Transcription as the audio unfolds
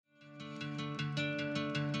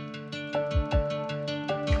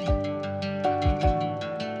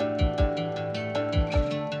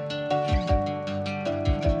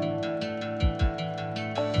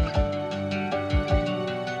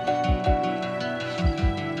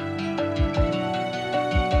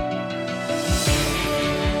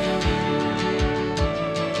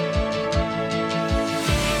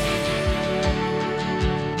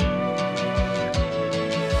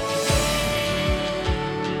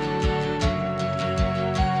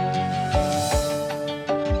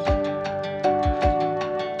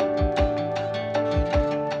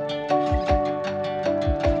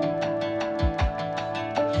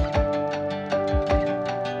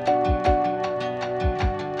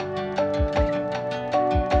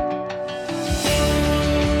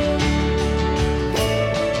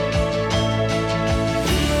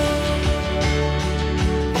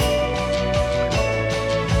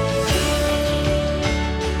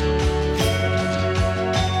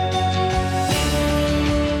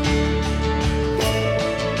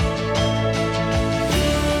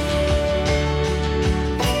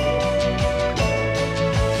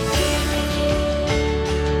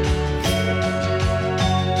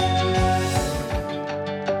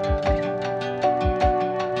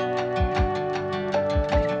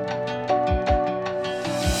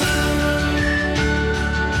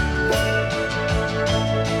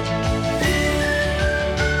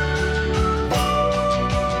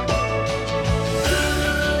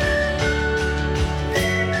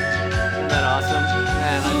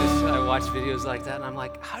videos like that, and I'm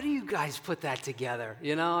like, how do you guys put that together?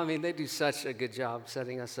 You know, I mean, they do such a good job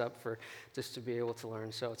setting us up for just to be able to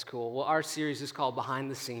learn, so it's cool. Well, our series is called Behind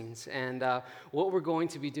the Scenes, and what we're going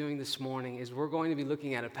to be doing this morning is we're going to be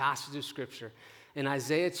looking at a passage of Scripture in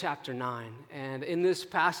Isaiah chapter 9, and in this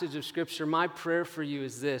passage of Scripture, my prayer for you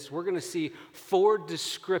is this. We're going to see 4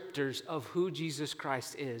 descriptors of who Jesus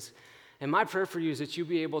Christ is. And my prayer for you is that you'll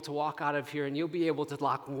be able to walk out of here and you'll be able to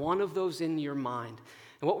lock one of those in your mind.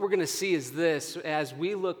 And what we're going to see is this. As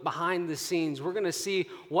we look behind the scenes, we're going to see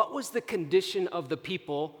what was the condition of the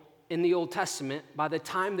people in the Old Testament by the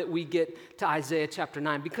time that we get to Isaiah chapter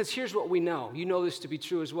 9. Because here's what we know. You know this to be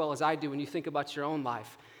true as well as I do when you think about your own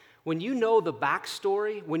life. When you know the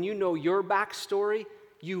backstory, when you know your backstory,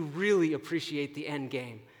 you really appreciate the end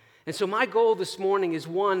game. And so my goal this morning is,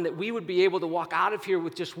 1, that we would be able to walk out of here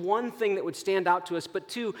with just one thing that would stand out to us, but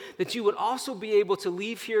 2, that you would also be able to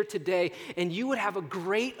leave here today and you would have a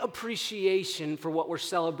great appreciation for what we're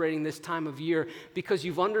celebrating this time of year because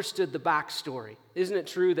you've understood the backstory. Isn't it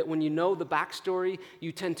true that when you know the backstory,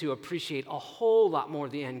 you tend to appreciate a whole lot more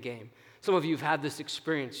the end game? Some of you have had this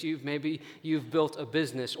experience. You've built a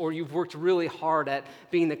business, or you've worked really hard at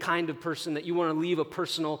being the kind of person that you want to leave a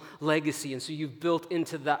personal legacy, and so you've built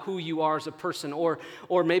into that who you are as a person, or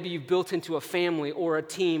maybe you've built into a family or a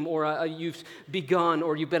team, or you've begun,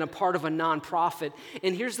 or you've been a part of a nonprofit.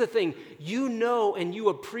 And here's the thing, you know and you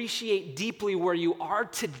appreciate deeply where you are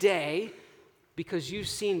today because you've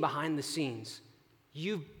seen behind the scenes.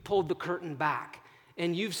 You've pulled the curtain back.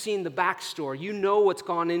 And you've seen the backstory. You know what's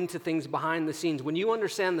gone into things behind the scenes. When you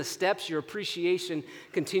understand the steps, your appreciation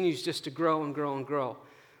continues just to grow and grow and grow.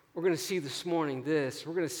 We're going to see this morning this.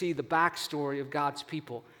 We're going to see the backstory of God's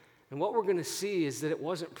people. And what we're going to see is that it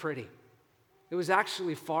wasn't pretty. It was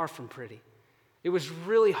actually far from pretty. It was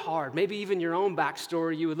really hard. Maybe even your own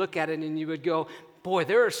backstory, you would look at it and you would go, boy,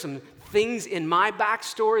 there are some things in my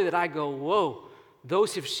backstory that I go, whoa.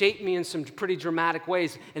 Those have shaped me in some pretty dramatic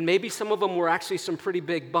ways, and maybe some of them were actually some pretty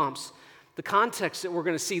big bumps. The context that we're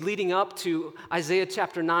going to see leading up to Isaiah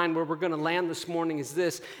chapter 9, where we're going to land this morning, is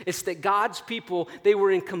this. It's that God's people, they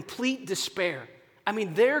were in complete despair. I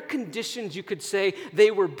mean, their conditions, you could say,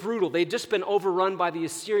 they were brutal. They'd just been overrun by the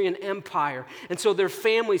Assyrian Empire, and so their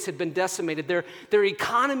families had been decimated. Their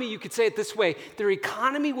economy, you could say it this way, their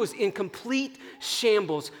economy was in complete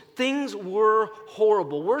shambles. Things were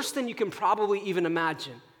horrible, worse than you can probably even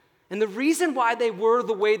imagine. And the reason why they were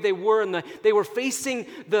the way they were and they were facing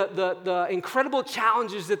the incredible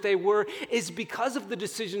challenges that they were is because of the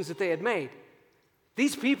decisions that they had made.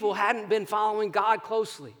 These people hadn't been following God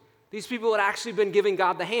closely. These people had actually been giving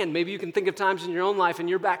God the hand. Maybe you can think of times in your own life and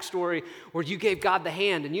your backstory where you gave God the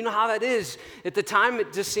hand. And you know how that is. At the time,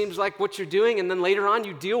 it just seems like what you're doing, and then later on,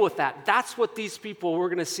 you deal with that. That's what these people we're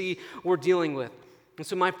going to see we're dealing with. And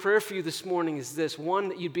so my prayer for you this morning is this. 1,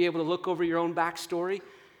 that you'd be able to look over your own backstory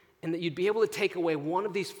and that you'd be able to take away one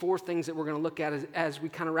of these 4 things that we're going to look at as we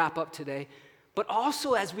kind of wrap up today. But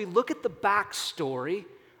also as we look at the backstory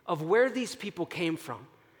of where these people came from.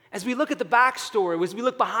 As we look at the backstory, as we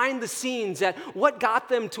look behind the scenes at what got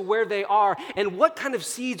them to where they are, and what kind of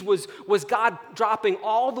seeds was God dropping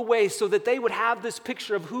all the way so that they would have this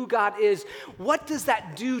picture of who God is, what does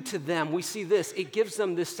that do to them? We see this. It gives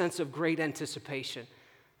them this sense of great anticipation.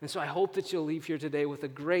 And so I hope that you'll leave here today with a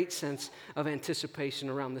great sense of anticipation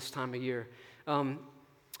around this time of year.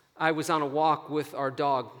 I was on a walk with our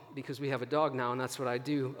dog, because we have a dog now, and that's what I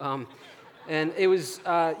do. And it was,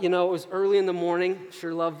 it was early in the morning.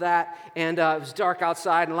 Sure love that. And it was dark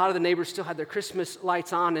outside, and a lot of the neighbors still had their Christmas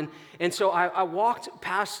lights on. And so I walked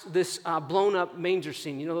past this blown-up manger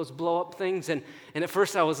scene, those blow-up things. And at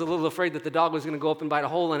first I was a little afraid that the dog was going to go up and bite a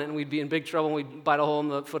hole in it, and we'd be in big trouble, and we'd bite a hole in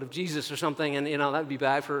the foot of Jesus or something. And, that would be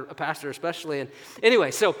bad for a pastor especially. And anyway,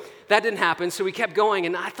 so that didn't happen. So we kept going.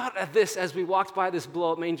 And I thought of this as we walked by this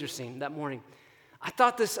blow-up manger scene that morning. I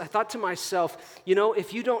thought to myself,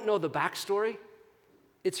 if you don't know the backstory,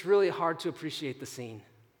 it's really hard to appreciate the scene.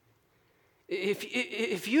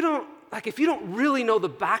 If you don't really know the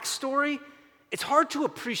backstory, it's hard to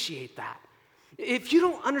appreciate that. If you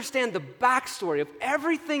don't understand the backstory of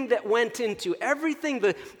everything that went into, everything,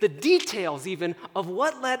 the details even of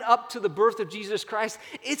what led up to the birth of Jesus Christ,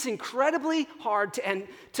 it's incredibly hard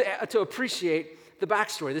to appreciate the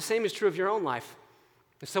backstory. The same is true of your own life.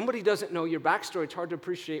 If somebody doesn't know your backstory, it's hard to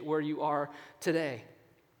appreciate where you are today.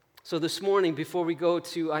 So this morning, before we go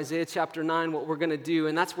to Isaiah chapter 9, what we're going to do,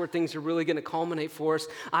 and that's where things are really going to culminate for us,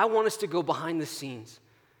 I want us to go behind the scenes.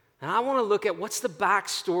 And I want to look at what's the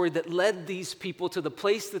backstory that led these people to the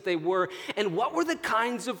place that they were, and what were the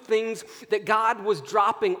kinds of things that God was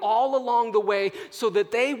dropping all along the way so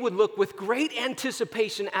that they would look with great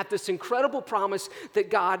anticipation at this incredible promise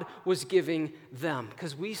that God was giving them.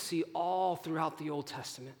 Because we see all throughout the Old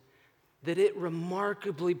Testament that it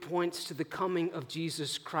remarkably points to the coming of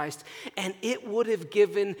Jesus Christ. And it would have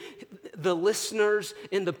given the listeners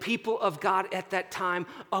and the people of God at that time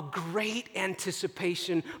a great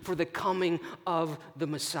anticipation for the coming of the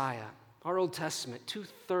Messiah. Our Old Testament,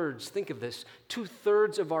 2/3, think of this,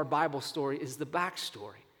 2/3 of our Bible story is the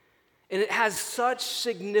backstory. And it has such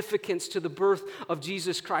significance to the birth of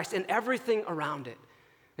Jesus Christ and everything around it.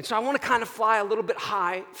 And so I want to kind of fly a little bit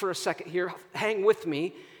high for a second here. Hang with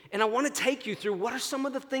me. And I want to take you through what are some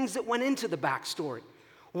of the things that went into the backstory.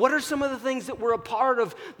 What are some of the things that were a part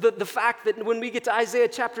of the fact that when we get to Isaiah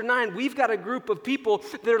chapter 9, we've got a group of people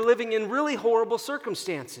that are living in really horrible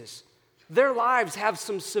circumstances. Their lives have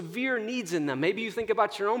some severe needs in them. Maybe you think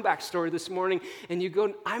about your own backstory this morning and you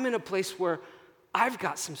go, I'm in a place where I've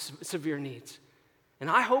got some severe needs. And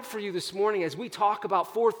I hope for you this morning, as we talk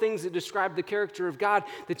about 4 things that describe the character of God,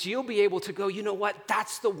 that you'll be able to go, you know what,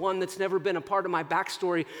 that's the one that's never been a part of my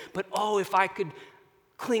backstory, but if I could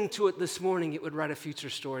cling to it this morning, it would write a future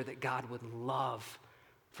story that God would love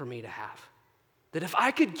for me to have. That if I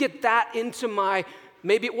could get that into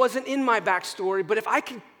maybe it wasn't in my backstory, but if I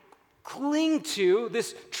could cling to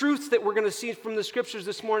this truth that we're going to see from the scriptures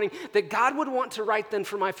this morning, that God would want to write then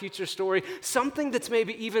for my future story, something that's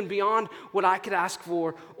maybe even beyond what I could ask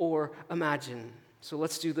for or imagine. So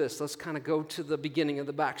let's do this. Let's kind of go to the beginning of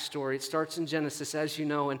the backstory. It starts in Genesis, as you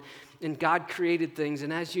know, and God created things.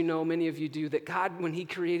 And as you know, many of you do, that God, when he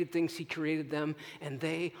created things, he created them, and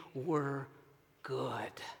they were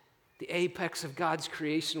good. The apex of God's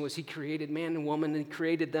creation was he created man and woman, and he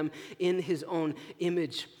created them in his own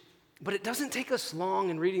image. But it doesn't take us long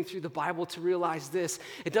in reading through the Bible to realize this.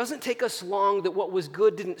 It doesn't take us long that what was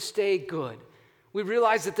good didn't stay good. We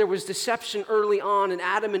realize that there was deception early on, and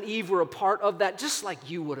Adam and Eve were a part of that, just like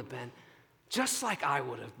you would have been, just like I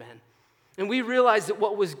would have been. And we realize that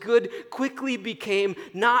what was good quickly became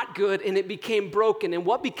not good, and it became broken. And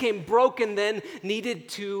what became broken then needed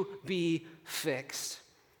to be fixed.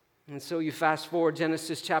 And so you fast forward,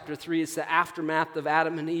 Genesis chapter 3, it's the aftermath of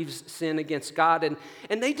Adam and Eve's sin against God.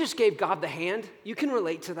 And they just gave God the hand. You can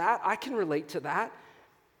relate to that. I can relate to that.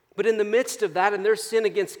 But in the midst of that and their sin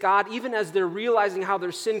against God, even as they're realizing how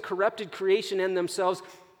their sin corrupted creation and themselves,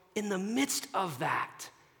 in the midst of that,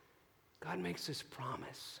 God makes this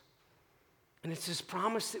promise. And it's this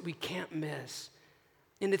promise that we can't miss.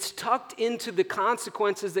 And it's tucked into the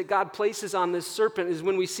consequences that God places on this serpent is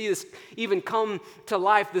when we see this even come to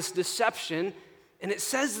life, this deception. And it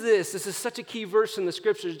says this is such a key verse in the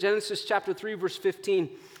scriptures, Genesis chapter 3, verse 15.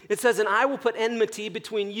 It says, and I will put enmity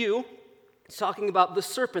between you, it's talking about the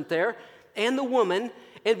serpent there, and the woman,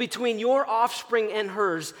 and between your offspring and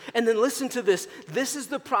hers. And then listen to this. This is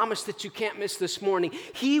the promise that you can't miss this morning.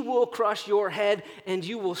 He will crush your head, and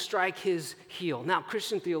you will strike his heel. Now,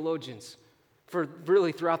 Christian theologians, for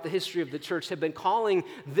really throughout the history of the church, have been calling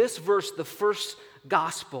this verse the first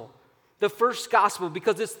gospel. the first gospel,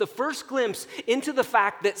 because it's the first glimpse into the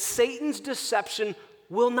fact that Satan's deception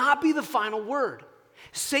will not be the final word.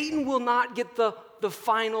 Satan will not get the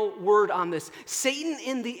final word on this. Satan,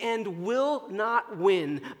 in the end, will not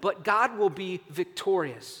win, but God will be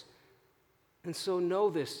victorious. And so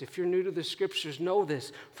know this, if you're new to the scriptures, know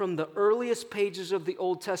this. From the earliest pages of the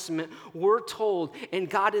Old Testament, we're told, and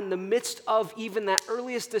God in the midst of even that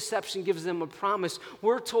earliest deception gives them a promise.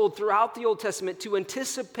 We're told throughout the Old Testament to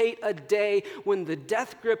anticipate a day when the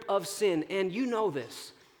death grip of sin, and you know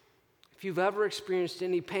this, if you've ever experienced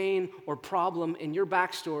any pain or problem in your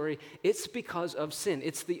backstory, it's because of sin.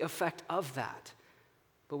 It's the effect of that.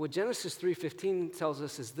 But what Genesis 3:15 tells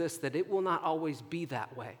us is this, that it will not always be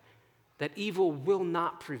that way, that evil will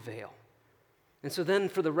not prevail. And so then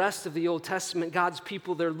for the rest of the Old Testament, God's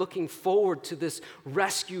people, they're looking forward to this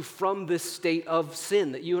rescue from this state of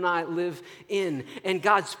sin that you and I live in. And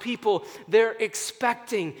God's people, they're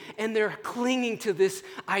expecting and they're clinging to this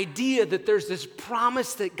idea that there's this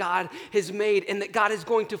promise that God has made and that God is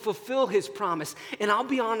going to fulfill his promise. And I'll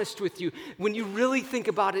be honest with you, when you really think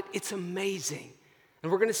about it, it's amazing.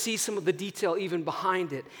 And we're going to see some of the detail even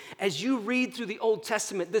behind it. As you read through the Old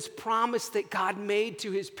Testament, this promise that God made to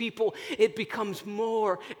his people, it becomes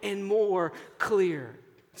more and more clear.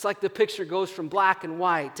 It's like the picture goes from black and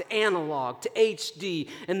white to analog to HD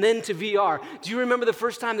and then to VR. Do you remember the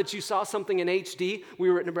first time that you saw something in HD? We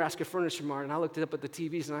were at Nebraska Furniture Mart and I looked it up at the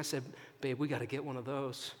TVs and I said, babe, we got to get one of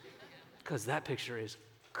those because that picture is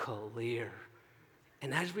clear.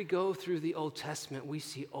 And as we go through the Old Testament, we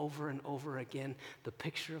see over and over again, the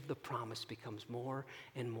picture of the promise becomes more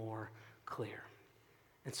and more clear.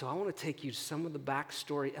 And so I want to take you to some of the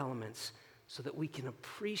backstory elements so that we can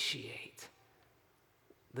appreciate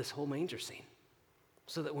this whole manger scene.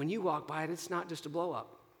 So that when you walk by it, it's not just a blow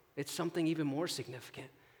up. It's something even more significant.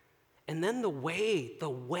 And then the way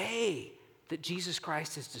that Jesus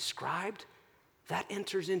Christ is described, that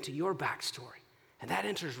enters into your backstory. And that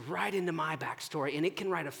enters right into my backstory, and it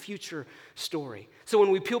can write a future story. So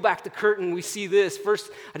when we peel back the curtain, we see this.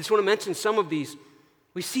 First, I just want to mention some of these.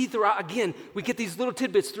 We see throughout, again, we get these little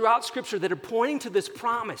tidbits throughout Scripture that are pointing to this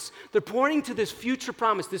promise. They're pointing to this future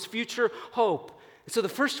promise, this future hope. So the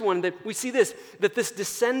first one that we see this, that this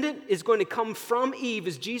descendant is going to come from Eve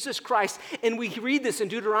is Jesus Christ. And we read this in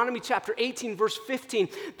Deuteronomy chapter 18, verse 15,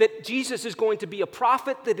 that Jesus is going to be a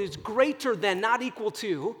prophet that is greater than, not equal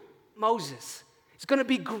to, Moses. It's going to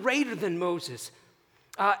be greater than Moses.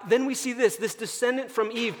 Then we see this descendant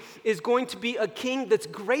from Eve is going to be a king that's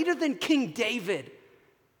greater than King David.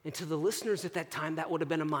 And to the listeners at that time, that would have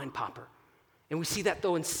been a mind popper. And we see that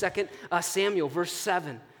though in 2 Samuel, verse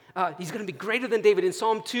 7. He's going to be greater than David. In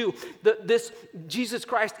Psalm 2, this Jesus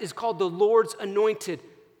Christ is called the Lord's anointed.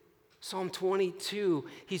 Psalm 22,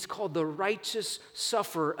 he's called the righteous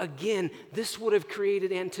sufferer. Again, this would have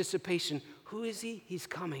created anticipation. Who is he? He's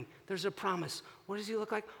coming. There's a promise. What does he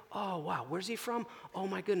look like? Oh, wow. Where's he from? Oh,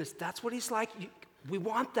 my goodness. That's what he's like. We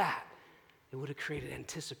want that. It would have created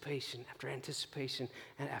anticipation after anticipation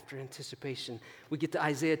and after anticipation. We get to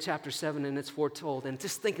Isaiah chapter 7 and it's foretold. And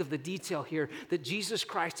just think of the detail here that Jesus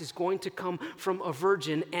Christ is going to come from a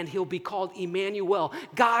virgin and he'll be called Emmanuel,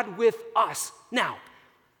 God with us. Now,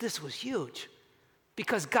 this was huge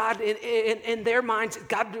because God, in their minds,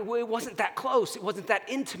 God, it wasn't that close. It wasn't that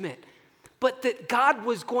intimate. But that God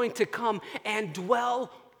was going to come and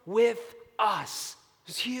dwell with us.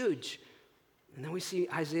 It's huge. And then we see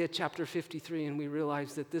Isaiah chapter 53, and we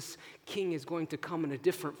realize that this king is going to come in a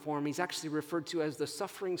different form. He's actually referred to as the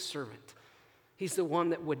suffering servant. He's the one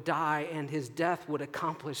that would die, and his death would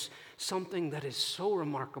accomplish something that is so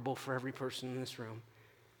remarkable for every person in this room.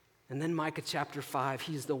 And then Micah chapter 5,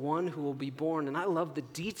 he's the one who will be born. And I love the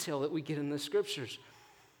detail that we get in the scriptures.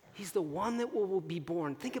 He's the one that will be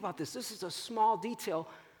born. Think about this. This is a small detail,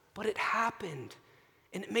 but it happened.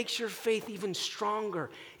 And it makes your faith even stronger.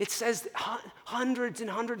 It says hundreds and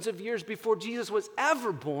hundreds of years before Jesus was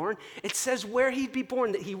ever born, it says where he'd be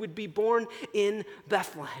born, that he would be born in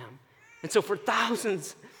Bethlehem. And so for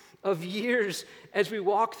thousands of years, as we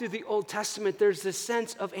walk through the Old Testament, there's this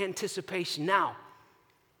sense of anticipation. Now,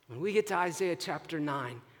 when we get to Isaiah chapter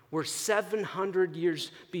 9, we're 700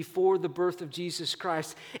 years before the birth of Jesus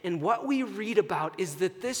Christ. And what we read about is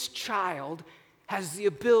that this child has the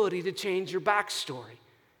ability to change your backstory.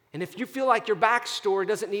 And if you feel like your backstory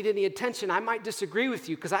doesn't need any attention, I might disagree with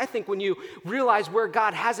you, because I think when you realize where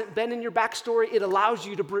God hasn't been in your backstory, it allows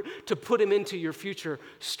you to put him into your future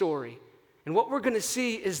story. And what we're going to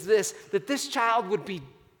see is this, that this child would be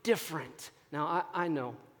different. Now, I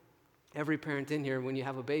know every parent in here, when you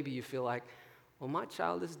have a baby, you feel like, well, my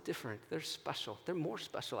child is different. They're special. They're more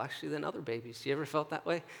special, actually, than other babies. You ever felt that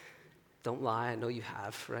way? Don't lie, I know you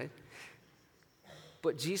have, right?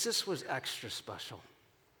 But Jesus was extra special.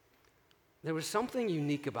 There was something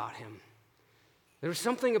unique about him. There was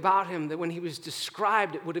something about him that when he was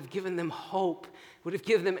described, it would have given them hope, would have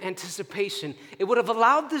given them anticipation. It would have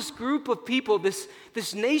allowed this group of people, this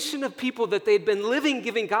nation of people that they'd been living,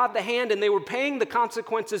 giving God the hand, and they were paying the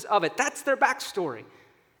consequences of it. That's their backstory.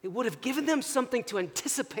 It would have given them something to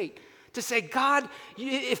anticipate, to say, God,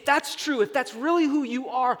 if that's true, if that's really who you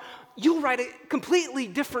are, you'll write a completely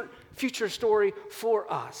different future story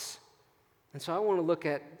for us. And so I want to look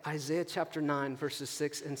at Isaiah chapter 9, verses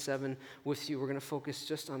 6 and 7 with you. We're going to focus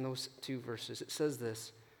just on those two verses. It says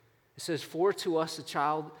this. It says, "For to us a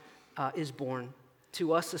child is born,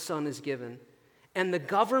 to us a son is given, and the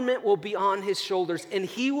government will be on his shoulders, and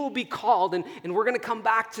he will be called," and we're going to come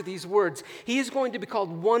back to these words, "he is going to be called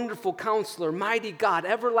Wonderful Counselor, Mighty God,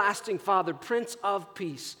 Everlasting Father, Prince of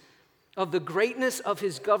Peace. Of the greatness of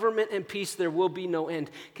his government and peace, there will be no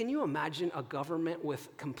end." Can you imagine a government with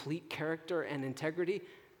complete character and integrity?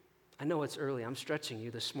 I know it's early. I'm stretching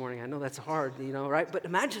you this morning. I know that's hard, right? But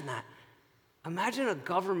imagine that. Imagine a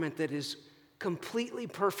government that is completely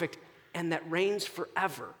perfect and that reigns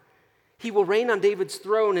forever. He will reign on David's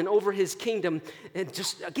throne and over his kingdom. And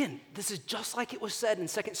just, again, this is just like it was said in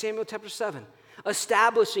 2 Samuel chapter 7.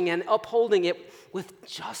 Establishing and upholding it with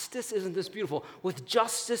justice, isn't this beautiful? With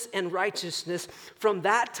justice and righteousness from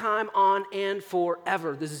that time on and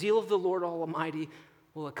forever. The zeal of the Lord Almighty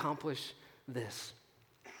will accomplish this.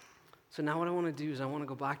 So now what I want to do is I want to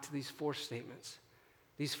go back to these four statements,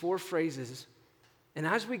 these four phrases. And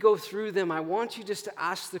as we go through them, I want you just to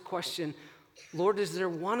ask the question, Lord, is there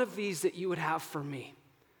one of these that you would have for me?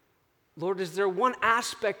 Lord, is there one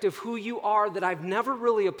aspect of who you are that I've never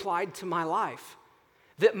really applied to my life?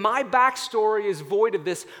 That my backstory is void of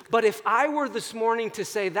this, but if I were this morning to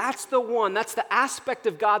say that's the one, that's the aspect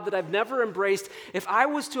of God that I've never embraced, if I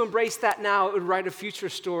was to embrace that now, it would write a future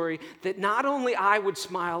story that not only I would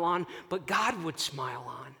smile on, but God would smile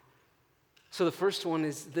on. So the first one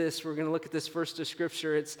is this. We're going to look at this first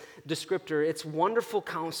descriptor. It's Wonderful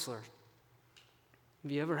Counselor.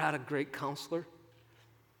 Have you ever had a great counselor?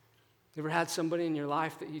 You ever had somebody in your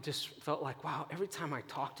life that you just felt like, wow, every time I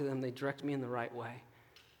talk to them, they direct me in the right way.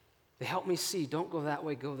 They help me see, don't go that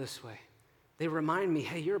way, go this way. They remind me,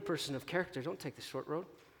 hey, you're a person of character, don't take the short road.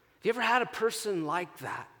 Have you ever had a person like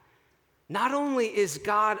that? Not only is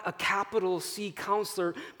God a capital C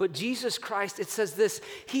counselor, but Jesus Christ, it says this,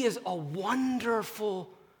 he is a wonderful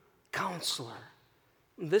counselor.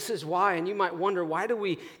 This is why, and you might wonder, why do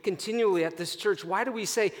we continually at this church, why do we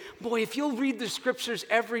say, boy, if you'll read the scriptures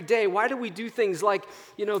every day, why do we do things like,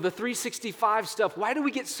 the 365 stuff? Why do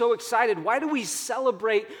we get so excited? Why do we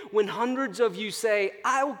celebrate when hundreds of you say,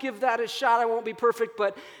 I'll give that a shot, I won't be perfect,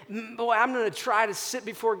 but boy, I'm going to try to sit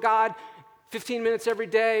before God 15 minutes every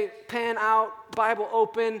day, pen out, Bible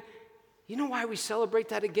open. You know why we celebrate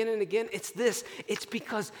that again and again? It's this. It's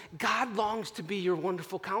because God longs to be your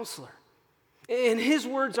wonderful counselor. And his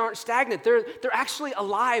words aren't stagnant. They're actually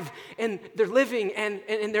alive, and they're living, and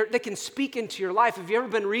they can speak into your life. Have you ever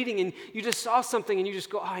been reading and you just saw something and you just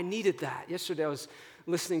go, oh, I needed that. Yesterday I was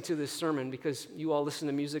listening to this sermon because you all listen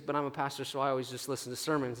to music, but I'm a pastor, so I always just listen to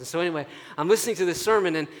sermons. And so anyway, I'm listening to this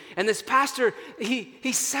sermon, and this pastor,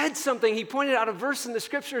 he said something. He pointed out a verse in the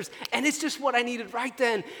scriptures, and it's just what I needed right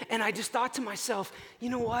then. And I just thought to myself, you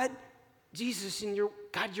know what? Jesus and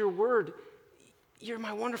your word, you're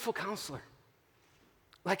my wonderful counselor.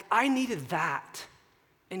 Like, I needed that,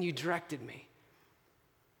 and you directed me.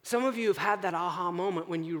 Some of you have had that aha moment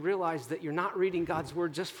when you realize that you're not reading God's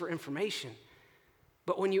word just for information.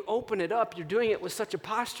 But when you open it up, you're doing it with such a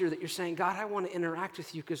posture that you're saying, God, I want to interact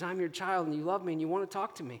with you because I'm your child, and you love me, and you want to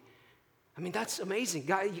talk to me. I mean, that's amazing.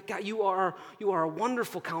 God, you are a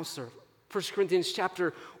wonderful counselor. 1 Corinthians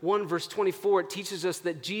chapter 1, verse 24, it teaches us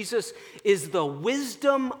that Jesus is the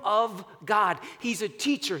wisdom of God. He's a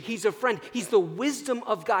teacher. He's a friend. He's the wisdom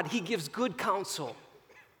of God. He gives good counsel.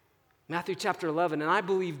 Matthew chapter 11, and I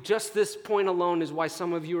believe just this point alone is why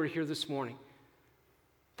some of you are here this morning.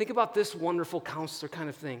 Think about this wonderful counselor kind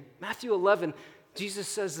of thing. Matthew 11, Jesus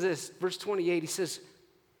says this, verse 28, he says,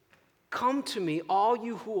 "Come to me, all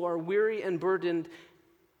you who are weary and burdened,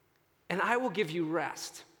 and I will give you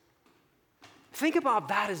rest." Think about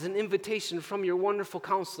that as an invitation from your wonderful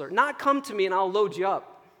counselor. Not come to me and I'll load you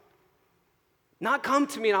up. Not come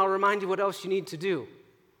to me and I'll remind you what else you need to do.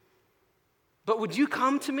 But would you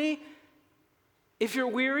come to me if you're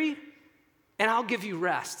weary and I'll give you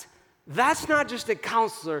rest? That's not just a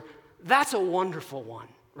counselor, that's a wonderful one,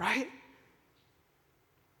 right?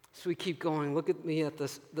 So we keep going. Look at me at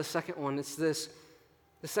the second one. It's this.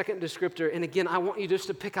 The second descriptor, and again, I want you just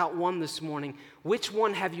to pick out one this morning. Which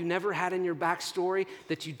one have you never had in your backstory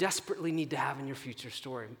that you desperately need to have in your future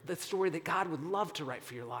story? The story that God would love to write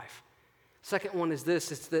for your life. Second one is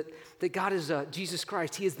this, it's that God is Jesus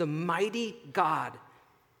Christ. He is the mighty God.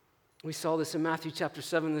 We saw this in Matthew chapter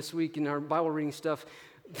 7 this week in our Bible reading stuff.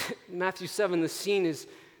 Matthew 7, the scene is,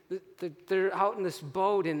 they're out in this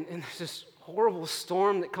boat and there's this horrible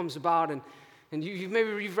storm that comes about, and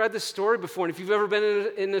you've read this story before, and if you've ever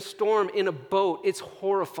been in a storm in a boat, it's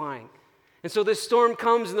horrifying. And so this storm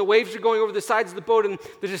comes, and the waves are going over the sides of the boat, and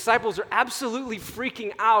the disciples are absolutely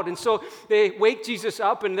freaking out. And so they wake Jesus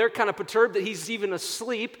up, and they're kind of perturbed that he's even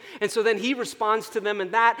asleep. And so then he responds to them in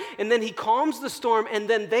that, and then he calms the storm, and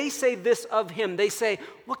then they say this of him. They say,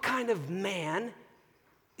 "What kind of man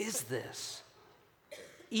is this?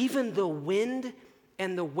 Even the wind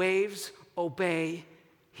and the waves obey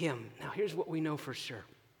him." Now, here's what we know for sure.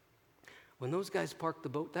 When those guys parked the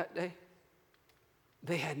boat that day,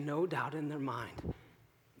 they had no doubt in their mind.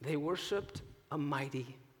 They worshiped a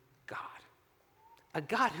mighty God, a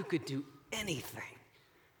God who could do anything.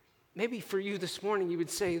 Maybe for you this morning, you would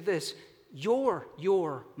say this: "You're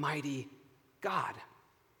your mighty God."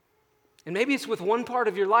 And maybe it's with one part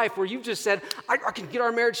of your life where you've just said, I can get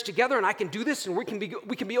our marriage together, and I can do this, and we can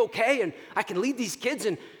be okay, and I can lead these kids,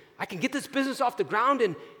 and I can get this business off the ground,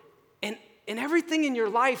 and everything in your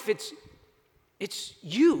life, it's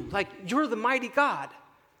you, like you're the mighty God.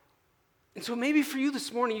 And so maybe for you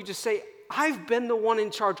this morning, you just say, I've been the one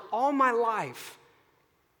in charge all my life.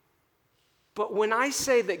 But when I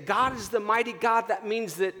say that God is the mighty God, that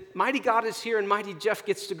means that mighty God is here and mighty Jeff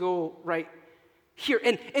gets to go right here.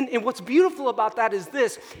 And what's beautiful about that is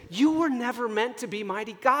this: you were never meant to be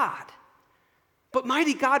mighty God. But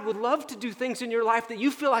mighty God would love to do things in your life that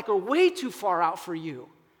you feel like are way too far out for you.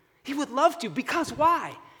 He would love to, because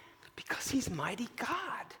why? Because he's mighty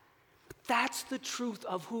God. That's the truth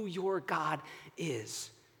of who your God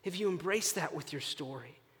is. Have you embraced that with your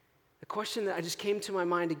story? The question that I just came to my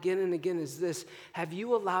mind again and again is this: have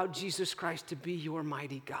you allowed Jesus Christ to be your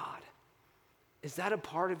mighty God? Is that a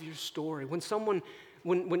part of your story? When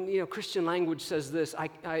Christian language says this,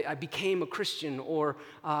 I became a Christian, or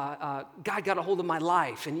God got a hold of my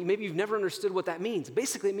life, and maybe you've never understood what that means.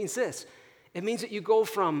 Basically, it means this. It means that you go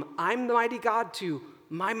from I'm the mighty God to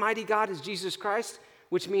my mighty God is Jesus Christ,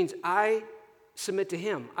 which means I submit to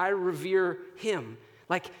him. I revere him.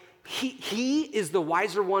 Like he is the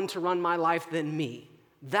wiser one to run my life than me.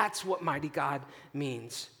 That's what mighty God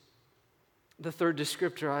means. The third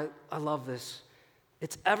descriptor, I love this.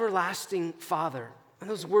 It's everlasting Father. And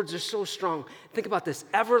those words are so strong. Think about this.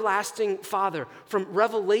 Everlasting Father. From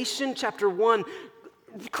Revelation chapter 1,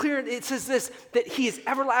 clear, it says this, that he is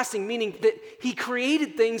everlasting, meaning that he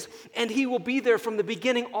created things and he will be there from the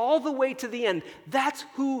beginning all the way to the end. That's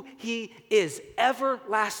who he is,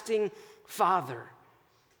 everlasting Father.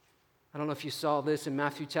 I don't know if you saw this in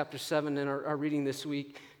Matthew chapter 7 in our reading this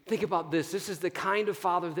week. Think about this. This is the kind of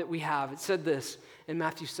Father that we have. It said this in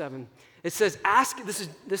Matthew 7. It says, ask,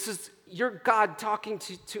 this is your God talking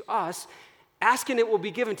to us. Ask and it will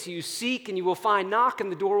be given to you. Seek and you will find. Knock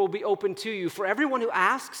and the door will be opened to you. For everyone who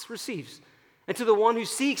asks receives. And to the one who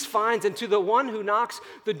seeks finds. And to the one who knocks,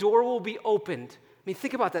 the door will be opened. I mean,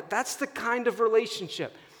 think about that. That's the kind of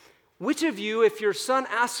relationship. Which of you, if your son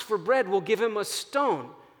asks for bread, will give him a stone?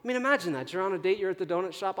 I mean, imagine that. You're on a date, you're at the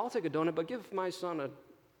donut shop. I'll take a donut, but give my son a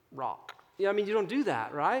rock. Yeah, I mean, you don't do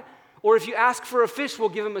that, right? Or if you ask for a fish, we'll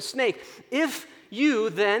give him a snake. If you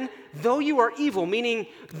then, though you are evil, meaning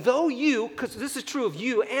though you, because this is true of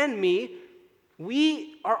you and me,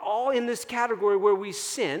 we are all in this category where we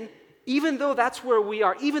sin, even though that's where we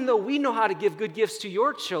are, even though we know how to give good gifts to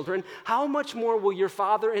your children, how much more will your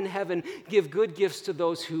Father in heaven give good gifts to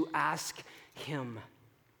those who ask him?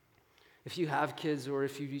 If you have kids or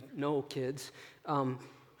if you know kids,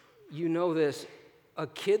 you know this. A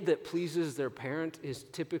kid that pleases their parent is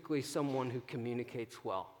typically someone who communicates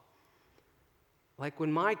well. Like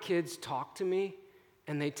when my kids talk to me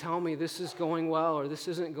and they tell me this is going well or this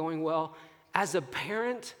isn't going well, as a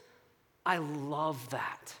parent, I love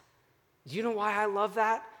that. Do you know why I love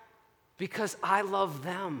that? Because I love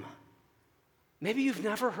them. Maybe you've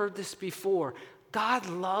never heard this before. God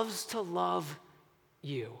loves to love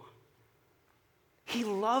you. He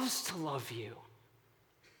loves to love you.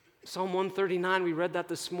 Psalm 139, we read that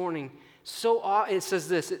this morning. It says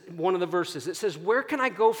this, one of the verses. It says, where can I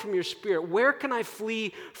go from your spirit? Where can I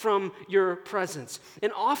flee from your presence?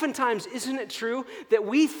 And oftentimes, isn't it true that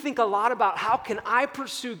we think a lot about how can I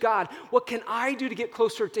pursue God? What can I do to get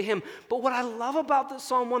closer to him? But what I love about the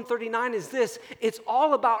Psalm 139 is this. It's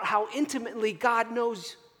all about how intimately God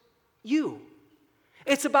knows you.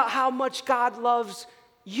 It's about how much God loves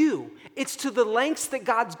you. It's to the lengths that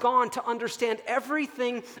God's gone to understand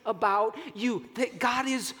everything about you, that God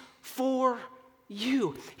is for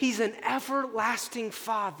you. He's an everlasting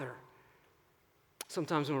Father.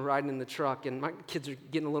 Sometimes when we're riding in the truck, and my kids are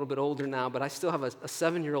getting a little bit older now, but I still have a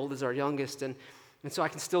 7-year-old as our youngest, and so I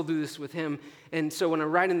can still do this with him. And so when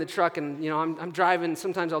I'm riding the truck and, I'm driving,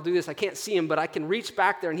 sometimes I'll do this. I can't see him, but I can reach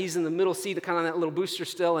back there, and he's in the middle seat, kind of that little booster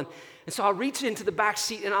still. And so I'll reach into the back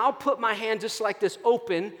seat, and I'll put my hand just like this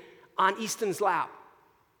open on Easton's lap.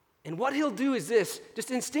 And what he'll do is this,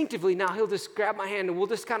 just instinctively now, he'll just grab my hand, and we'll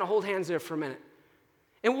just kind of hold hands there for a minute.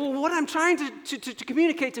 And what I'm trying to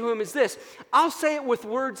communicate to him is this. I'll say it with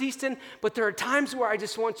words, Easton, but there are times where I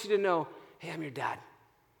just want you to know, hey, I'm your dad.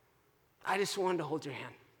 I just wanted to hold your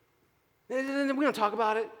hand. We don't talk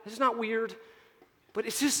about it. It's not weird. But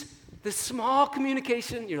it's just this small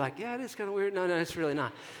communication. You're like, yeah, it is kind of weird. No, it's really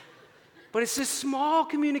not. But it's this small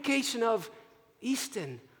communication of,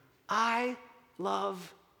 Easton, I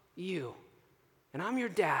love you. And I'm your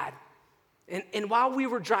dad. And while we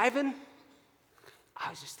were driving, I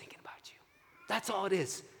was just thinking about you. That's all it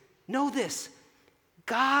is. Know this.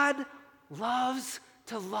 God loves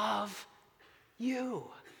to love you.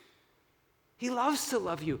 He loves to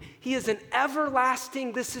love you. He is an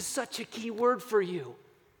everlasting, this is such a key word for you.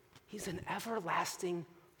 He's an everlasting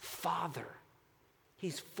Father.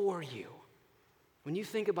 He's for you. When you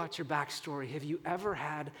think about your backstory, have you ever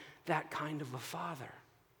had that kind of a father?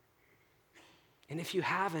 And if you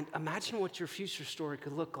haven't, imagine what your future story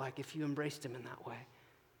could look like if you embraced him in that way.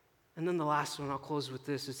 And then the last one, I'll close with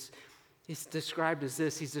this. He's described as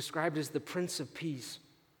this. He's described as the Prince of Peace.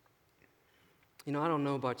 I don't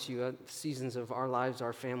know about you. Seasons of our lives,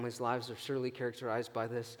 our families' lives are surely characterized by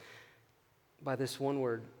this one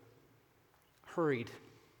word, hurried.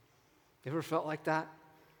 You ever felt like that?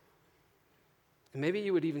 And maybe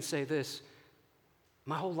you would even say this,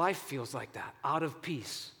 my whole life feels like that, out of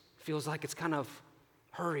peace. Feels like it's kind of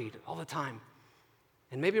hurried all the time.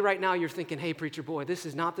 And maybe right now you're thinking, hey, preacher boy, this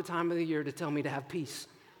is not the time of the year to tell me to have peace.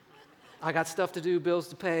 I got stuff to do, bills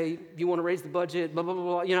to pay, you want to raise the budget, blah, blah,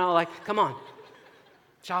 blah, blah. Come on.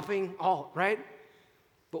 Shopping, all, right?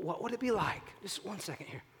 But what would it be like, just 1 second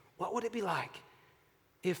here, what would it be like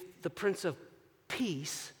if the Prince of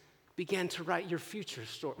Peace began to write your future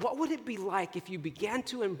story? What would it be like if you began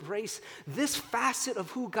to embrace this facet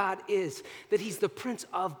of who God is, that he's the Prince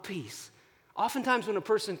of Peace? Oftentimes when a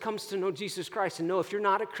person comes to know Jesus Christ and know if you're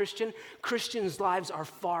not a Christian, Christians' lives are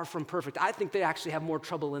far from perfect. I think they actually have more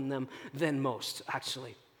trouble in them than most,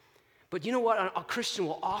 actually. But you know what? A Christian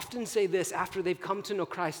will often say this after they've come to know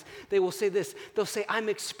Christ. They will say this. They'll say, I'm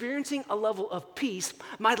experiencing a level of peace.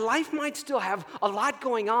 My life might still have a lot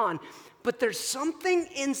going on, but there's something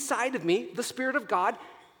inside of me, the Spirit of God,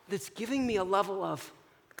 that's giving me a level of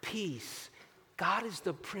peace. God is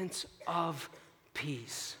the Prince of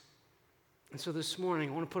Peace. And so this morning,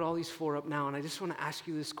 I want to put all these 4 up now, and I just want to ask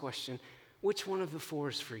you this question. Which one of the 4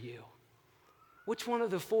 is for you? Which one of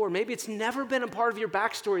the 4? Maybe it's never been a part of your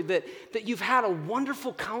backstory that you've had a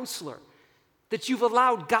wonderful counselor, that you've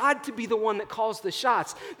allowed God to be the one that calls the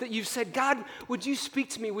shots, that you've said, God, would you speak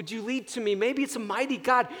to me? Would you lead to me? Maybe it's a mighty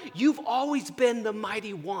God. You've always been the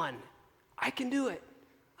mighty one. I can do it.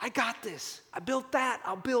 I got this. I built that.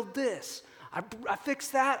 I'll build this. I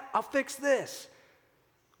fixed that. I'll fix this.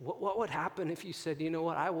 What would happen if you said, you know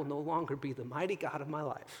what? I will no longer be the mighty God of my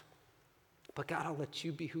life, but God, I'll let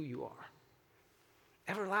you be who you are.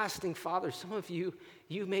 Everlasting Father, some of you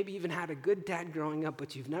maybe even had a good dad growing up,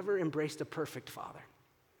 but you've never embraced a perfect father.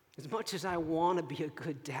 As much as I want to be a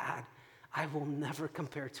good dad, I will never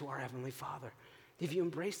compare to our Heavenly Father. Have you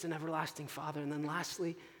embraced an everlasting Father? And then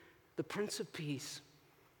lastly, the Prince of Peace.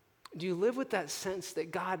 Do you live with that sense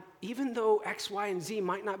that God, even though X, Y, and Z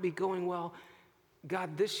might not be going well,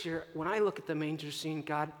 God, this year, when I look at the manger scene,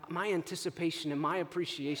 God, my anticipation and my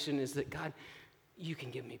appreciation is that, God, you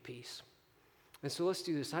can give me peace. And so let's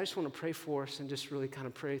do this. I just want to pray for us and just really kind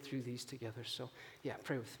of pray through these together. So, yeah,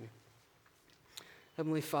 pray with me.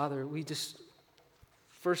 Heavenly Father,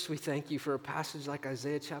 first we thank you for a passage like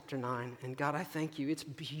Isaiah chapter 9. And God, I thank you. It's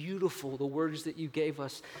beautiful, the words that you gave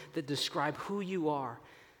us that describe who you are.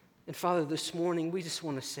 And Father, this morning, we just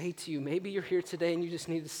want to say to you, maybe you're here today and you just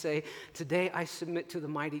need to say, today I submit to the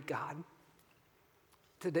mighty God.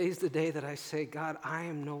 Today's the day that I say, God, I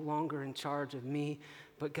am no longer in charge of me,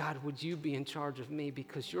 but God, would you be in charge of me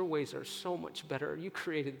because your ways are so much better. You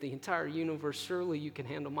created the entire universe. Surely you can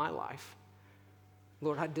handle my life.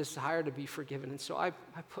 Lord, I desire to be forgiven. And so I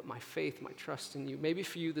put my faith, my trust in you. Maybe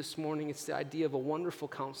for you this morning, it's the idea of a wonderful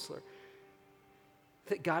counselor.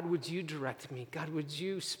 That God, would you direct me? God, would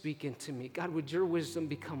you speak into me? God, would your wisdom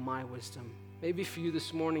become my wisdom? Maybe for you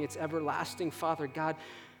this morning, it's everlasting Father. God,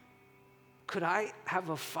 could I have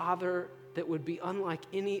a father that would be unlike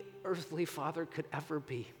any earthly father could ever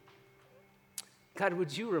be? God,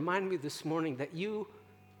 would you remind me this morning that you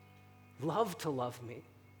love to love me?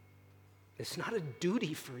 It's not a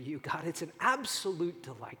duty for you, God. It's an absolute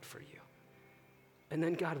delight for you. And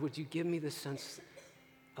then, God, would you give me the sense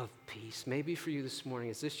of peace? Maybe for you this morning,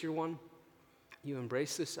 is this your one? You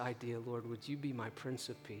embrace this idea, Lord, would you be my Prince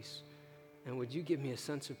of Peace? And would you give me a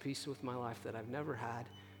sense of peace with my life that I've never had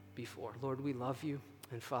before? Lord, we love you.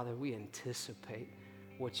 And Father, we anticipate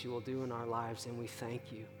what you will do in our lives, and we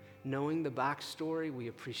thank you. Knowing the backstory, we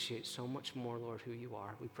appreciate so much more, Lord, who you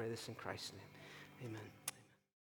are. We pray this in Christ's name. Amen.